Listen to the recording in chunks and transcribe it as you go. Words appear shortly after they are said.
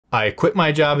I quit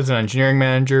my job as an engineering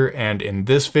manager, and in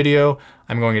this video,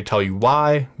 I'm going to tell you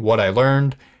why, what I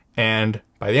learned, and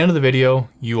by the end of the video,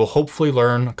 you will hopefully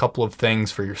learn a couple of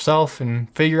things for yourself and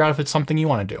figure out if it's something you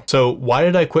want to do. So why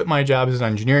did I quit my job as an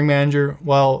engineering manager?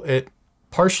 Well, it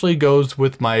partially goes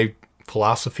with my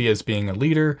philosophy as being a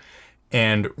leader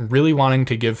and really wanting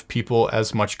to give people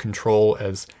as much control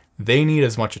as they need,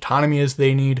 as much autonomy as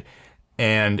they need.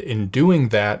 And in doing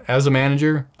that, as a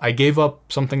manager, I gave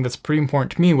up something that's pretty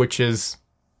important to me, which is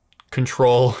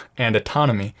control and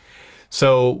autonomy.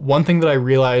 So one thing that I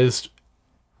realized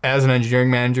as an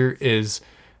engineering manager is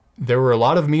there were a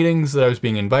lot of meetings that I was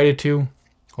being invited to,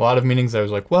 a lot of meetings that I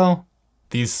was like, well,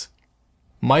 these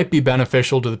might be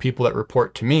beneficial to the people that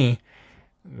report to me.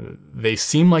 They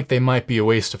seem like they might be a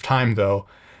waste of time though.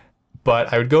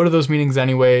 But I would go to those meetings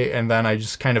anyway, and then I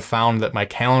just kind of found that my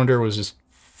calendar was just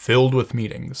filled with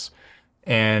meetings.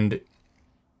 And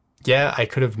yeah, I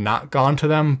could have not gone to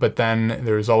them, but then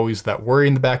there was always that worry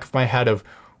in the back of my head of,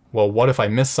 well, what if I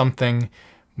miss something?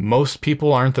 Most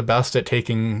people aren't the best at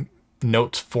taking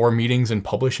notes for meetings and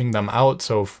publishing them out,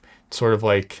 so sort of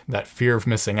like that fear of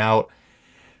missing out.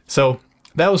 So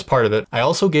that was part of it. I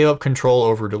also gave up control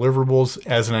over deliverables.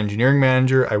 As an engineering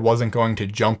manager, I wasn't going to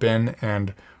jump in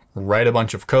and write a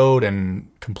bunch of code and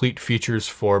complete features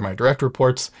for my direct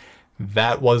reports.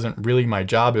 That wasn't really my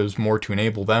job. It was more to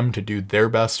enable them to do their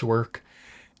best work.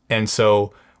 And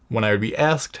so when I would be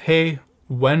asked, hey,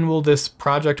 when will this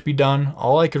project be done?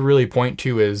 All I could really point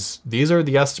to is these are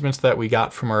the estimates that we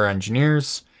got from our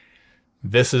engineers.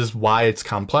 This is why it's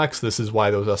complex. This is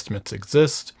why those estimates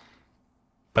exist.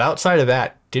 But outside of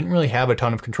that, didn't really have a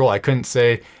ton of control. I couldn't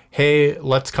say, hey,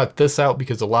 let's cut this out,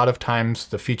 because a lot of times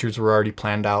the features were already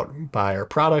planned out by our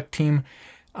product team.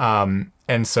 And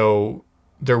so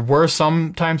there were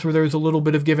some times where there was a little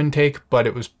bit of give and take, but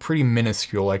it was pretty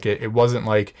minuscule. Like it wasn't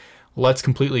like, let's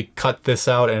completely cut this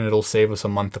out and it'll save us a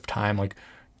month of time. Like,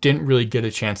 didn't really get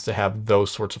a chance to have those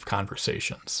sorts of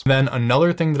conversations. Then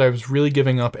another thing that I was really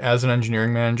giving up as an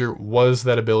engineering manager was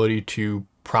that ability to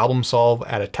problem solve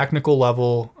at a technical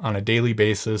level on a daily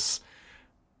basis.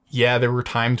 Yeah, there were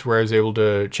times where I was able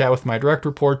to chat with my direct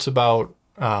reports about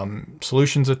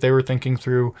solutions that they were thinking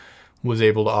through, was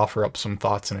able to offer up some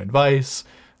thoughts and advice.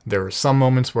 There were some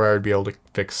moments where I would be able to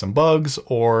fix some bugs,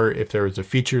 or if there was a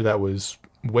feature that was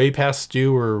way past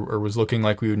due or was looking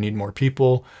like we would need more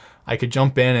people, I could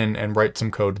jump in and write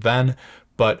some code then.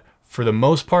 But for the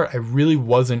most part, I really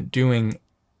wasn't doing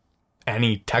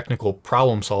any technical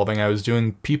problem solving. I was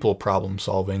doing people problem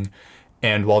solving.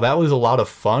 And while that was a lot of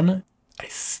fun, I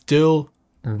still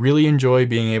really enjoy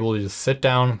being able to just sit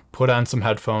down, put on some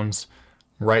headphones,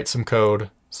 write some code,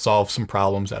 solve some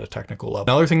problems at a technical level.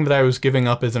 Another thing that I was giving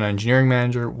up as an engineering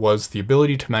manager was the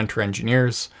ability to mentor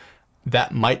engineers.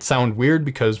 That might sound weird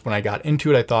because when I got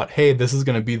into it, I thought, hey, this is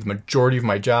going to be the majority of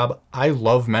my job. I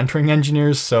love mentoring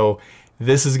engineers, so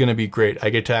this is going to be great.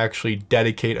 I get to actually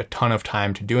dedicate a ton of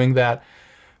time to doing that.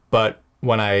 But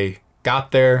when I got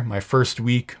there, my first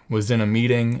week was in a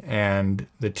meeting and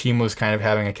the team was kind of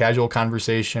having a casual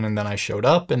conversation, and then I showed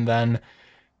up, and then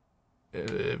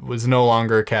it was no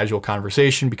longer a casual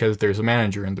conversation because there's a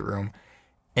manager in the room.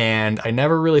 And I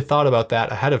never really thought about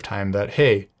that ahead of time, that,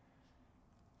 hey,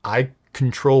 I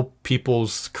control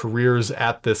people's careers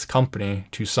at this company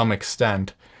to some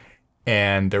extent,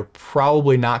 and they're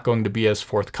probably not going to be as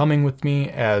forthcoming with me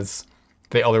as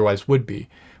they otherwise would be,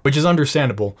 which is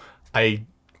understandable. I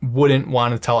wouldn't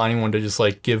want to tell anyone to just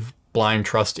like give blind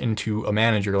trust into a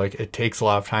manager. Like, it takes a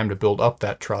lot of time to build up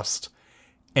that trust.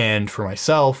 And for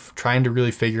myself, trying to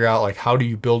really figure out like, how do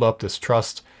you build up this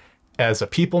trust as a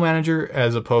people manager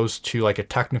as opposed to like a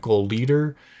technical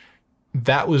leader,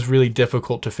 that was really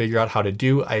difficult to figure out how to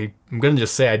do. I'm going to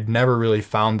just say I'd never really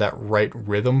found that right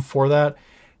rhythm for that.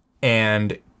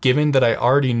 And given that I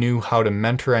already knew how to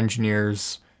mentor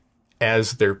engineers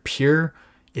as their peer,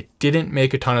 it didn't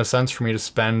make a ton of sense for me to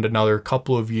spend another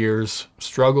couple of years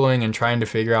struggling and trying to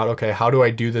figure out, okay, how do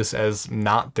I do this as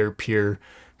not their peer,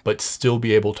 but still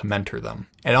be able to mentor them?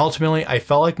 And ultimately, I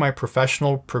felt like my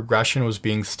professional progression was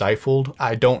being stifled.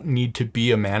 I don't need to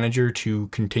be a manager to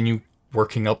continue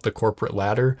working up the corporate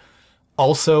ladder.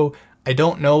 Also, I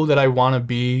don't know that I want to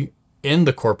be in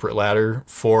the corporate ladder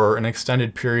for an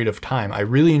extended period of time. I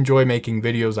really enjoy making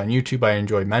videos on YouTube. I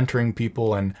enjoy mentoring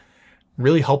people and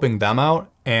really helping them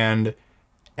out. And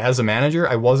as a manager,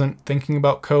 I wasn't thinking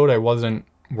about code. I wasn't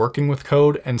working with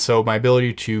code. And so my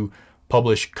ability to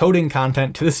publish coding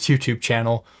content to this YouTube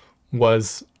channel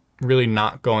was really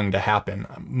not going to happen.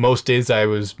 Most days I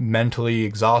was mentally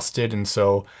exhausted, and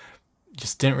so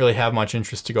just didn't really have much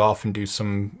interest to go off and do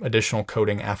some additional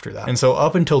coding after that. And so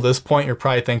up until this point, you're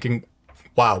probably thinking,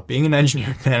 wow, being an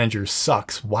engineering manager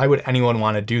sucks. Why would anyone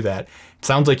want to do that? It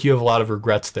sounds like you have a lot of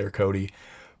regrets there, Cody.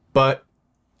 But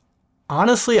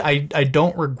honestly, I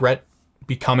don't regret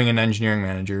becoming an engineering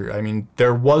manager. I mean,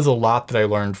 there was a lot that I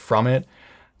learned from it.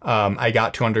 I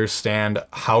got to understand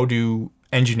how do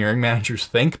engineering managers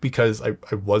think, because I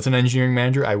was an engineering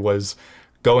manager. I was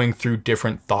going through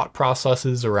different thought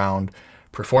processes around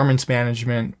performance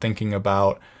management, thinking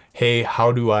about, hey,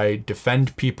 how do I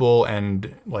defend people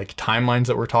and like timelines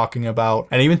that we're talking about,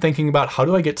 and even thinking about how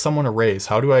do I get someone a raise?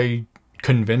 How do I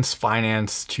convince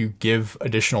finance to give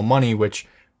additional money, which,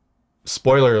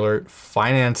 spoiler alert,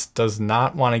 finance does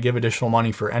not want to give additional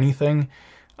money for anything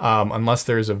unless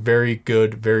there's a very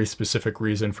good, very specific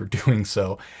reason for doing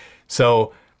so.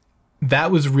 So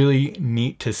that was really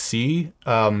neat to see.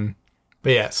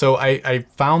 But yeah, so I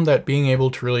found that being able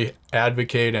to really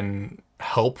advocate and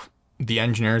help the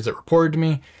engineers that reported to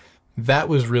me, that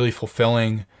was really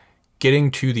fulfilling.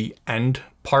 Getting to the end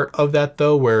part of that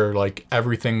though, where like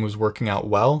everything was working out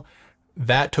well,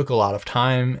 that took a lot of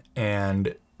time, and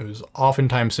it was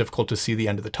oftentimes difficult to see the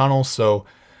end of the tunnel. So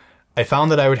I found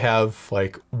that I would have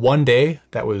like one day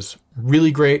that was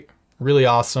really great, really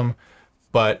awesome,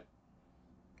 but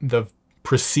the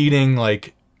preceding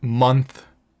like month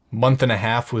and a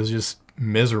half was just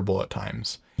miserable at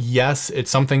times. Yes,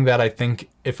 it's something that I think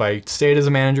if I stayed as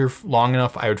a manager long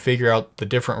enough, I would figure out the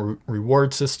different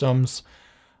reward systems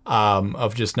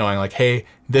of just knowing like, hey,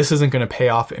 this isn't going to pay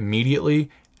off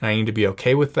immediately, and I need to be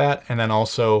okay with that. And then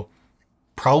also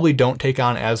probably don't take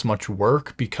on as much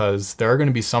work, because there are going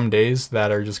to be some days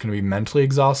that are just going to be mentally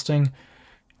exhausting,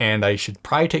 and I should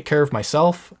probably take care of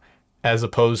myself as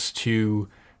opposed to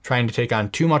trying to take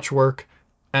on too much work,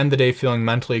 end the day feeling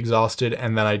mentally exhausted,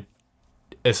 and then I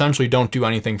essentially don't do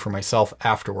anything for myself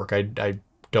after work. I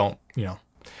don't, you know.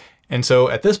 And so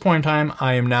at this point in time,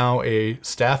 I am now a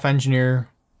staff engineer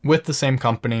with the same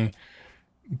company,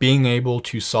 being able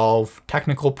to solve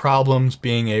technical problems,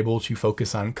 being able to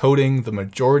focus on coding the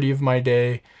majority of my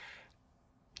day.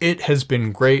 It has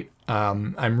been great.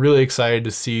 I'm really excited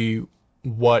to see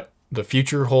what the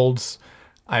future holds.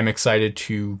 I'm excited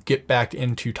to get back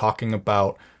into talking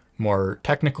about more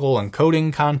technical and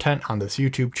coding content on this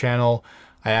YouTube channel.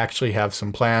 I actually have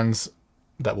some plans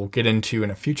that we'll get into in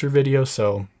a future video,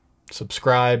 so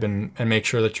subscribe and make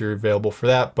sure that you're available for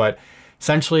that. But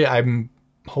essentially, I'm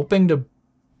hoping to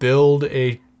build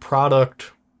a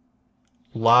product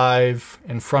live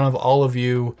in front of all of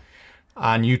you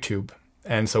on YouTube.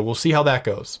 And so we'll see how that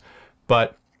goes.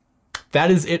 But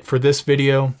that is it for this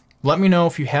video. Let me know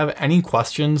if you have any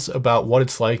questions about what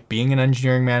it's like being an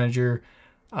engineering manager,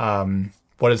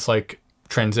 what it's like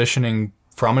transitioning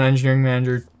from an engineering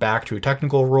manager back to a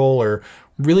technical role, or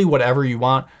really whatever you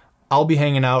want. I'll be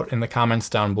hanging out in the comments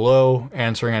down below,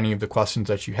 answering any of the questions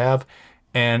that you have.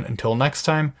 And until next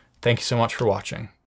time, thank you so much for watching.